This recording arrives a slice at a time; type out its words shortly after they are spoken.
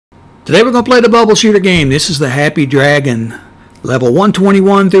Today we're going to play the bubble shooter game. This is the Happy Dragon, level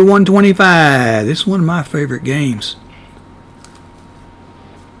 121 through 125. This is one of my favorite games.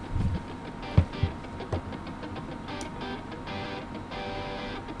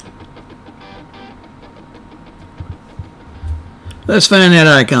 Let's find that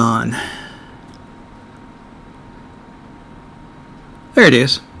icon. There it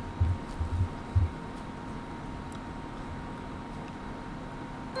is.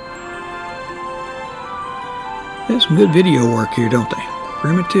 There's some good video work here, don't they?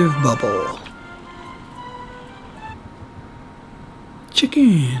 Primitive bubble.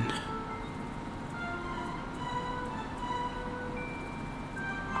 Chicken.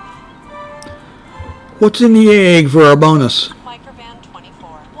 What's in the egg for our bonus? Microband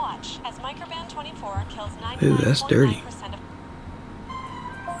 24. Watch as Microband 24 kills 99.9%. Ooh, that's dirty.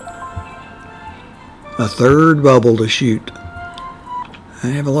 A third bubble to shoot. I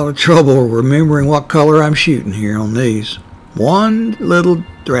have a lot of trouble remembering what color I'm shooting here on these. One little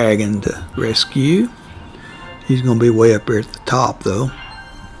dragon to rescue. He's going to be way up there at the top though.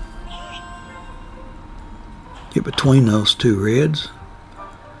 Get between those two reds.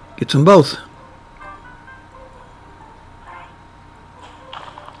 Get them both.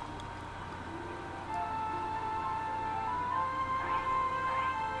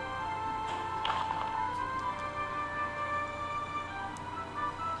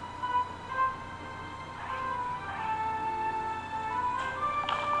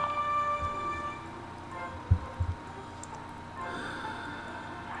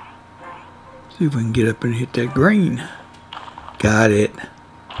 See if we can get up and hit that green. Got it.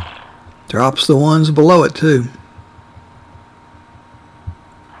 Drops the ones below it too.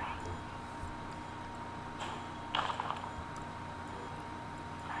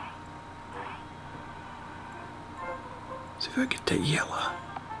 See if I get that yellow.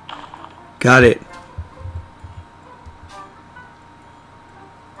 Got it.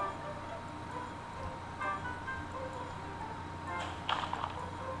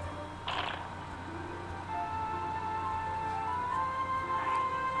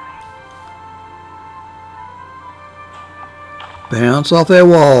 Bounce off that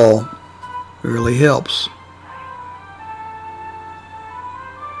wall. It really helps.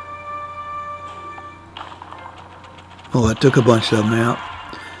 Oh, I took a bunch of them out.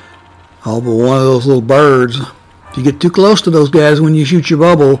 All but one of those little birds. If you get too close to those guys when you shoot your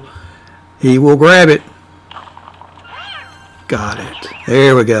bubble, he will grab it. Got it.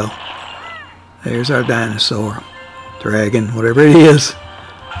 There we go. There's our dinosaur. Dragon, whatever it is.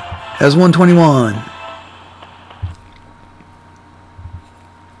 Has 121.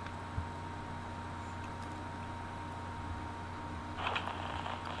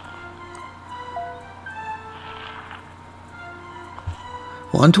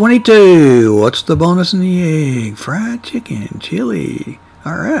 $122. What's the bonus in the egg? Fried chicken, chili.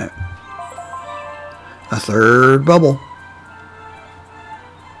 All right. A third bubble.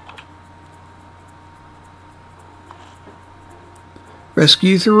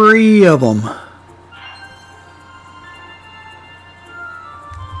 Rescue 3 of them.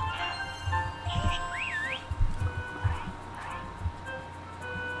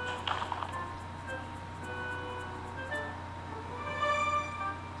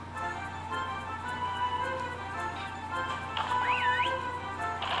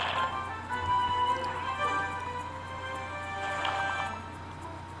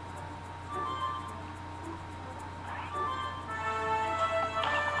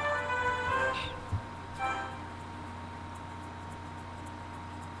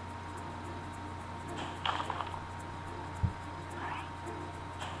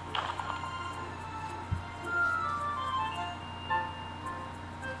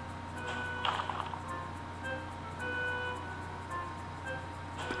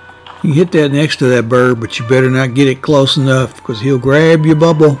 You hit that next to that bird, but you better not get it close enough because he'll grab your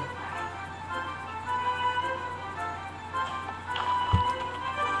bubble.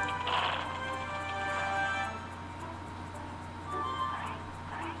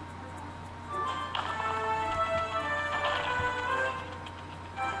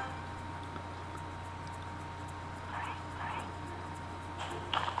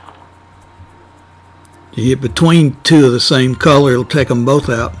 You get between two of the same color, it'll take them both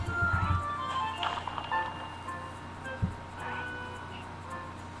out.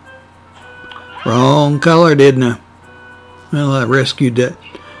 Wrong color, didn't I? Well, I rescued that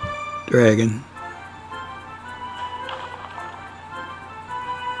dragon.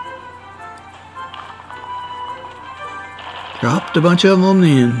 Dropped a bunch of them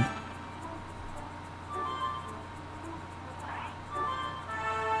in.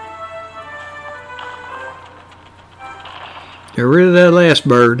 Get rid of that last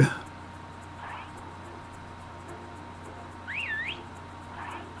bird.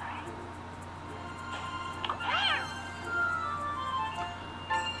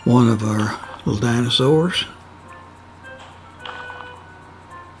 One of our little dinosaurs.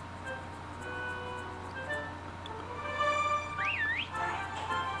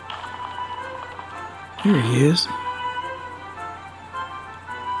 There he is.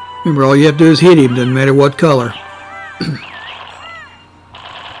 Remember, all you have to do is hit him, doesn't matter what color.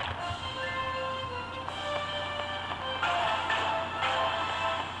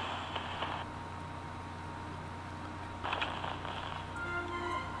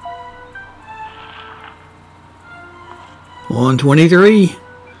 $123.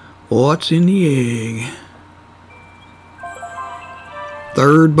 What's in the egg?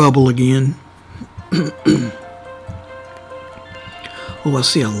 Third bubble again. Oh, I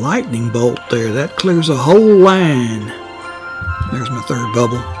see a lightning bolt there. That clears a whole line. There's my third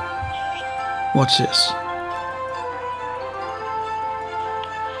bubble. What's this?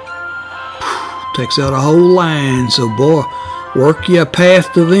 Takes out a whole line. So, boy, work you a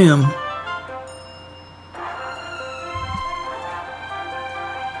path to them.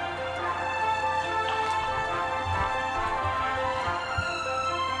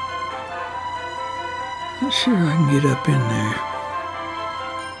 Not sure I can get up in there.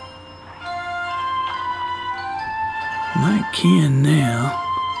 I can now.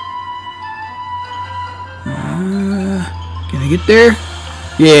 Can I get there?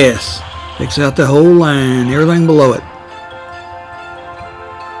 Yes. Takes out the whole line, everything below it.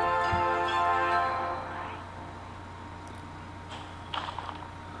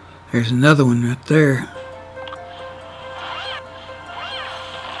 There's another one right there.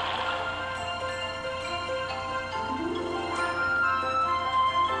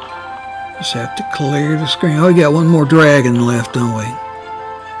 Just have to clear the screen. Oh, we got one more dragon left, don't we?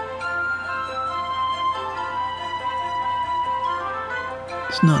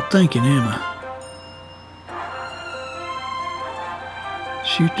 It's not thinking, am I?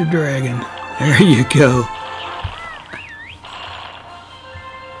 Shoot the dragon. There you go.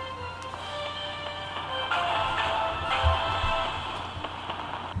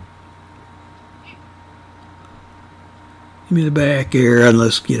 Give me the back air and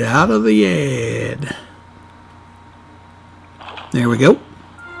let's get out of the ad. There we go.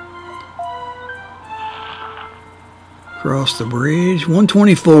 Cross the bridge.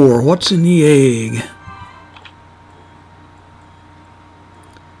 124. What's in the egg?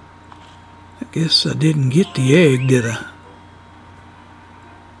 I guess I didn't get the egg, did I?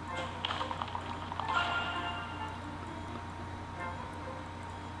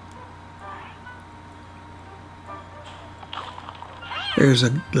 There's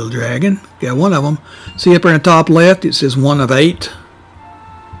a little dragon. Got one of them. See up there in the top left, it says 1 of 8.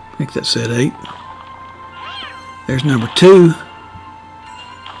 I think that said 8. There's number 2.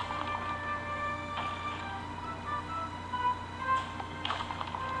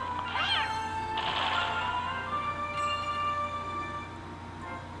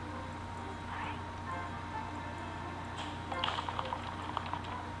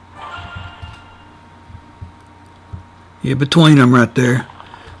 Yeah, between them right there.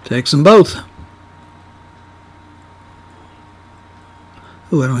 Takes them both.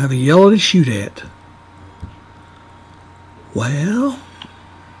 Oh, I don't have a yellow to shoot at. Well,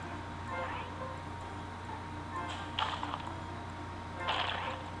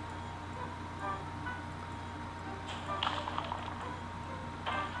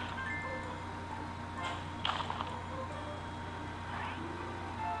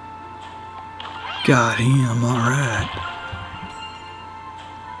 got him, all right.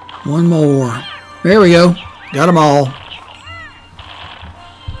 One more. There we go. Got them all.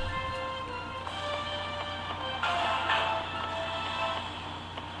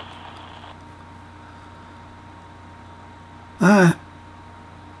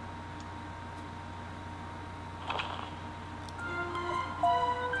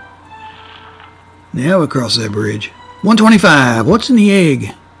 Now we cross that bridge. 125. What's in the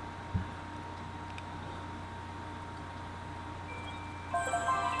egg?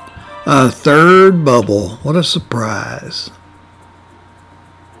 A third bubble. What a surprise.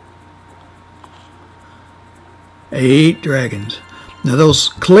 8 dragons. Now those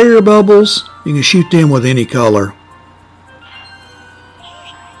clear bubbles, you can shoot them with any color.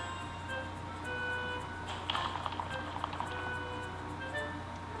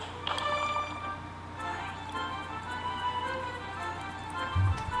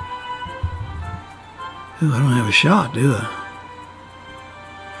 Ooh, I don't have a shot, do I?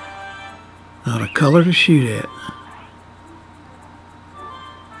 Not a color to shoot at.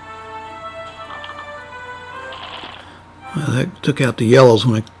 That took out the yellows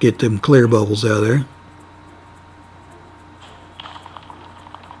when I get them clear bubbles out of there.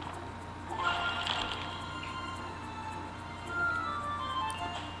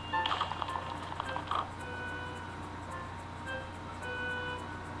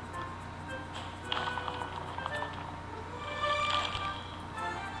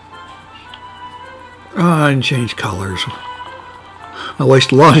 Oh, I didn't change colors. I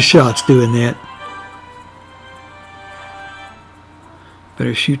waste a lot of shots doing that.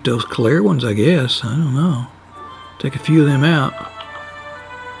 Better shoot those clear ones, I guess. I don't know. Take a few of them out.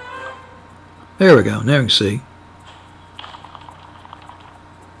 There we go. Now we can see.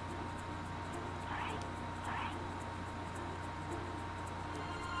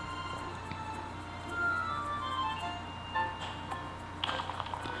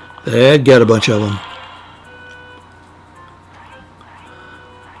 That got a bunch of them.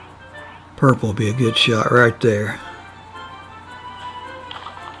 Purple will be a good shot right there.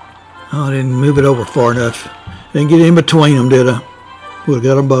 Oh, I didn't move it over far enough. Didn't get in between them, did I? Would have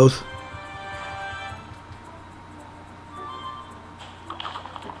got them both.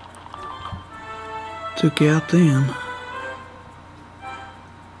 Took out them.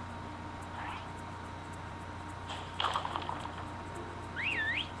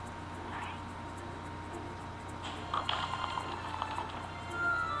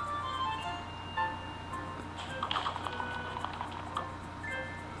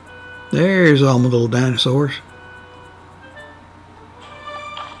 There's all my little dinosaurs.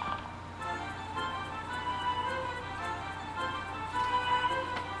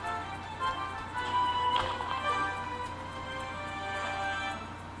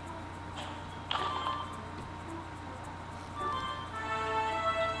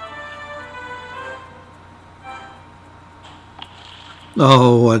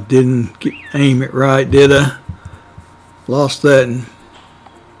 Oh, I didn't aim it right, did I? Lost that.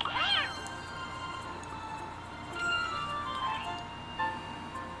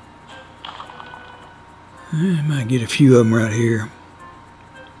 And I might get a few of them right here.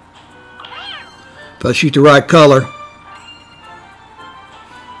 If I shoot the right color.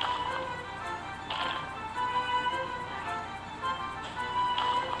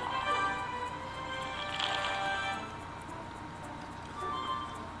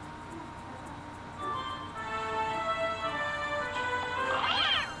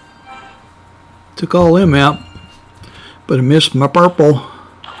 Took all them out, but I missed my purple.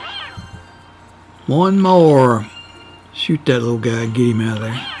 One more. Shoot that little guy and get him out of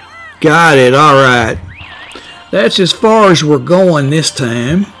there. Got it. All right. That's as far as we're going this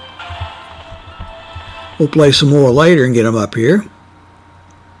time. We'll play some more later and get them up here.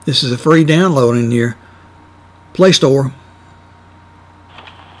 This is a free download in your Play Store.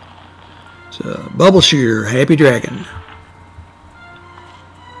 It's a bubble shooter, Happy Dragon.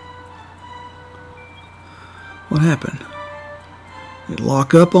 What happened? Did it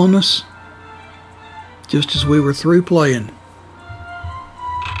lock up on us? Just as we were through playing.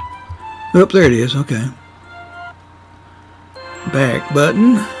 Oh, there it is. Okay. Back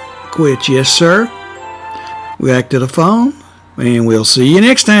button. Quit. Yes, sir. Back to the phone. And we'll see you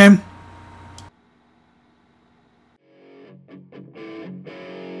next time.